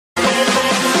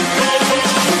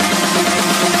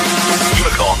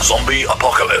zombie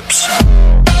apocalypse.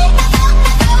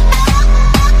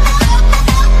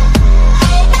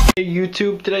 Hey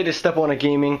YouTube, today to Step On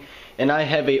Gaming, and I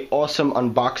have a awesome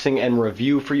unboxing and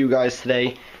review for you guys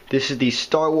today. This is the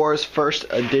Star Wars First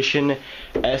Edition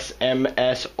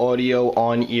SMS audio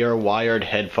on-ear wired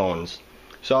headphones.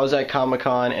 So I was at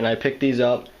Comic-Con and I picked these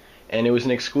up, and it was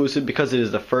an exclusive because it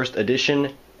is the first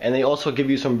edition, and they also give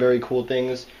you some very cool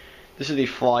things. This is the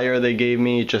flyer they gave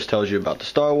me. It just tells you about the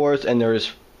Star Wars, and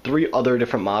there's 3 other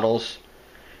different models.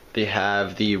 They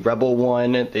have the Rebel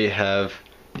one, they have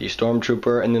the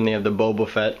Stormtrooper, and then they have the Boba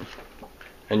Fett,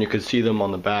 and you can see them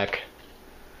on the back.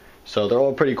 So they're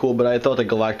all pretty cool, but I thought the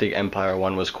Galactic Empire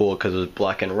one was cool because it was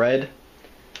black and red.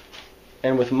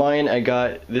 And with mine, I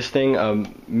got this thing, a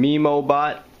Mimo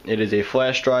bot. It is a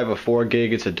flash drive of 4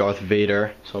 gig. It's a Darth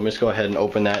Vader. So I'm just go ahead and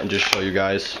open that and just show you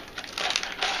guys.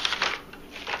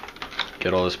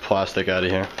 Get all this plastic out of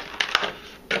here.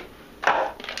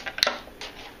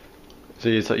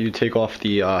 See, it's like you take off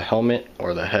the helmet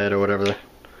or the head or whatever,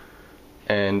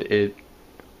 and it's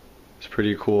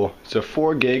pretty cool. It's a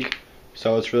 4 gig,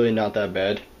 so it's really not that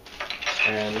bad.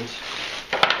 And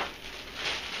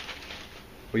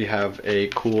we have a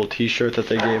cool t-shirt that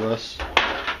they gave us.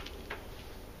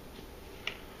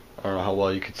 I don't know how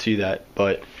well you could see that,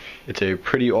 but it's a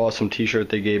pretty awesome t-shirt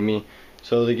they gave me.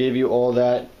 So they gave you all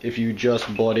that if you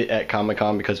just bought it at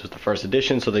Comic-Con because it was the first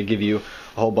edition, so they give you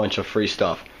a whole bunch of free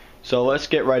stuff. So let's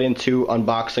get right into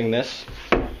unboxing this.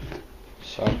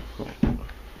 So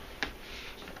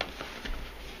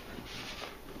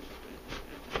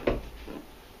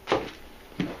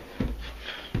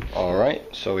alright,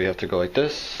 so we have to go like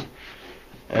this.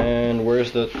 And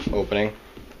where's the opening?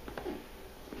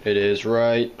 It is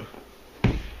right,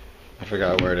 I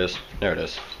forgot where it is. There it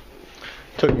is.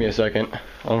 Took me a second.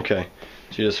 Okay,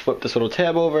 so you just flip this little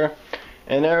tab over,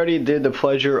 and I already did the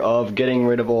pleasure of getting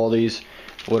rid of all these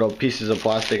little pieces of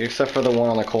plastic, except for the one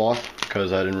on the cloth,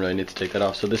 because I didn't really need to take that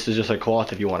off. So this is just a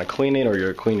cloth if you want to clean it or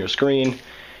you clean your screen.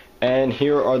 And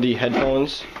here are the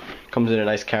headphones. Comes in a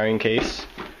nice carrying case.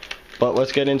 But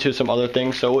let's get into some other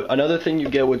things. So another thing you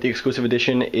get with the exclusive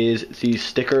edition is these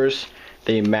stickers.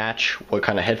 They match what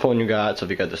kind of headphone you got. So if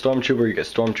you got the Stormtrooper, you get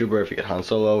Stormtrooper. If you get Han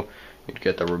Solo, you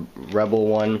get the Rebel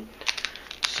one.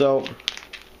 So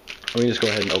let me just go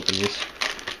ahead and open these.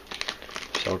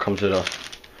 So it comes to the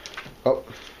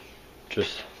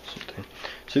just something.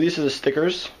 So these are the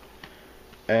stickers,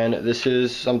 and this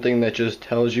is something that just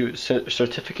tells you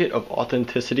certificate of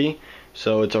authenticity.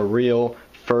 So it's a real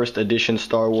first edition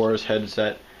Star Wars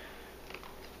headset.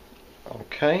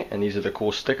 Okay, and these are the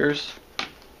cool stickers.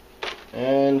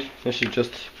 And this is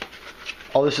just,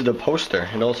 oh, this is the poster.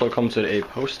 It also comes with a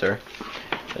poster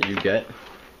that you get.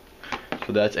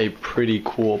 So that's a pretty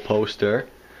cool poster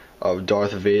of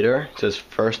Darth Vader. It says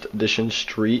First Edition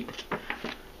Street.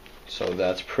 So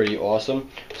that's pretty awesome.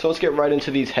 So let's get right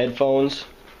into these headphones.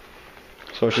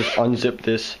 So let's just unzip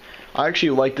this. I actually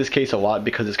like this case a lot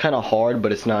because it's kind of hard,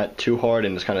 but it's not too hard,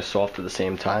 and it's kind of soft at the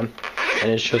same time. And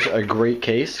it's just a great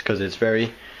case because it's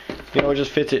very, you know, it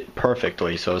just fits it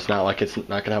perfectly. So it's not like it's not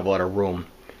going to have a lot of room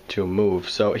to move.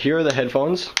 So here are the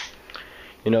headphones.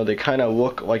 You know, they kind of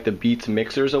look like the Beats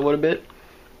mixers a little bit,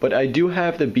 but I do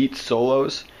have the Beats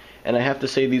Solos, and I have to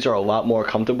say these are a lot more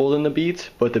comfortable than the Beats,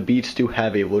 but the Beats do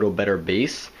have a little better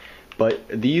bass. But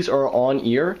these are on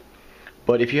ear,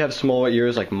 but if you have smaller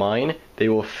ears like mine, they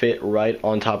will fit right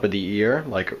on top of the ear,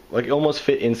 like almost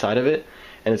fit inside of it,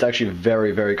 and it's actually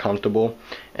very, very comfortable.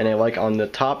 And I like on the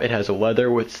top it has a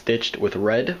leather with stitched with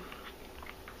red,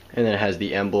 and then it has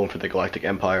the emblem for the Galactic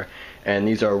Empire. And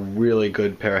these are a really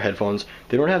good pair of headphones.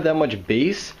 They don't have that much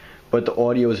bass, but the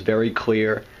audio is very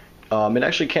clear. It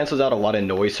actually cancels out a lot of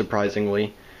noise,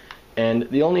 surprisingly. And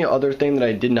the only other thing that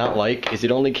I did not like is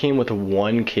it only came with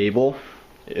 1 cable.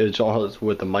 It's all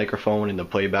with the microphone and the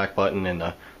playback button and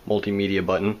the multimedia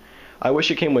button. I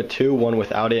wish it came with 2, one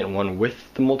without it and one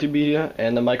with the multimedia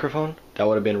and the microphone. That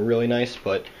would have been really nice,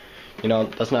 but you know,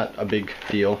 that's not a big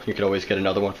deal. You could always get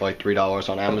another one for like $3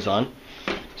 on Amazon.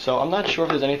 So I'm not sure if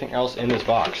there's anything else in this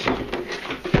box.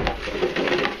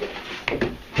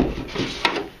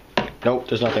 Nope,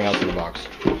 there's nothing else in the box.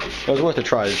 It was worth a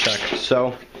try to check.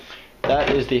 So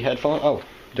that is the headphone. Oh,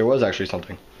 there was actually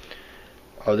something.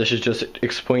 Oh, this is just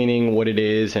explaining what it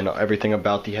is and everything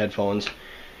about the headphones.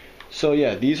 So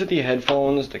yeah, these are the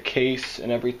headphones, the case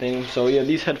and everything. So yeah,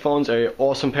 these headphones are an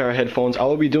awesome pair of headphones. I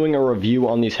will be doing a review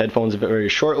on these headphones very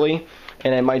shortly,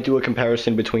 and I might do a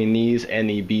comparison between these and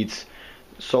the Beats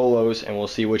Solos, and we'll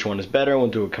see which one is better. We'll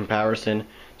do a comparison.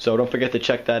 So don't forget to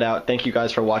check that out. Thank you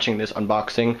guys for watching this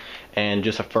unboxing and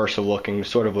just a first look and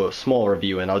sort of a small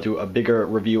review, and I'll do a bigger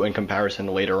review and comparison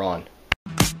later on.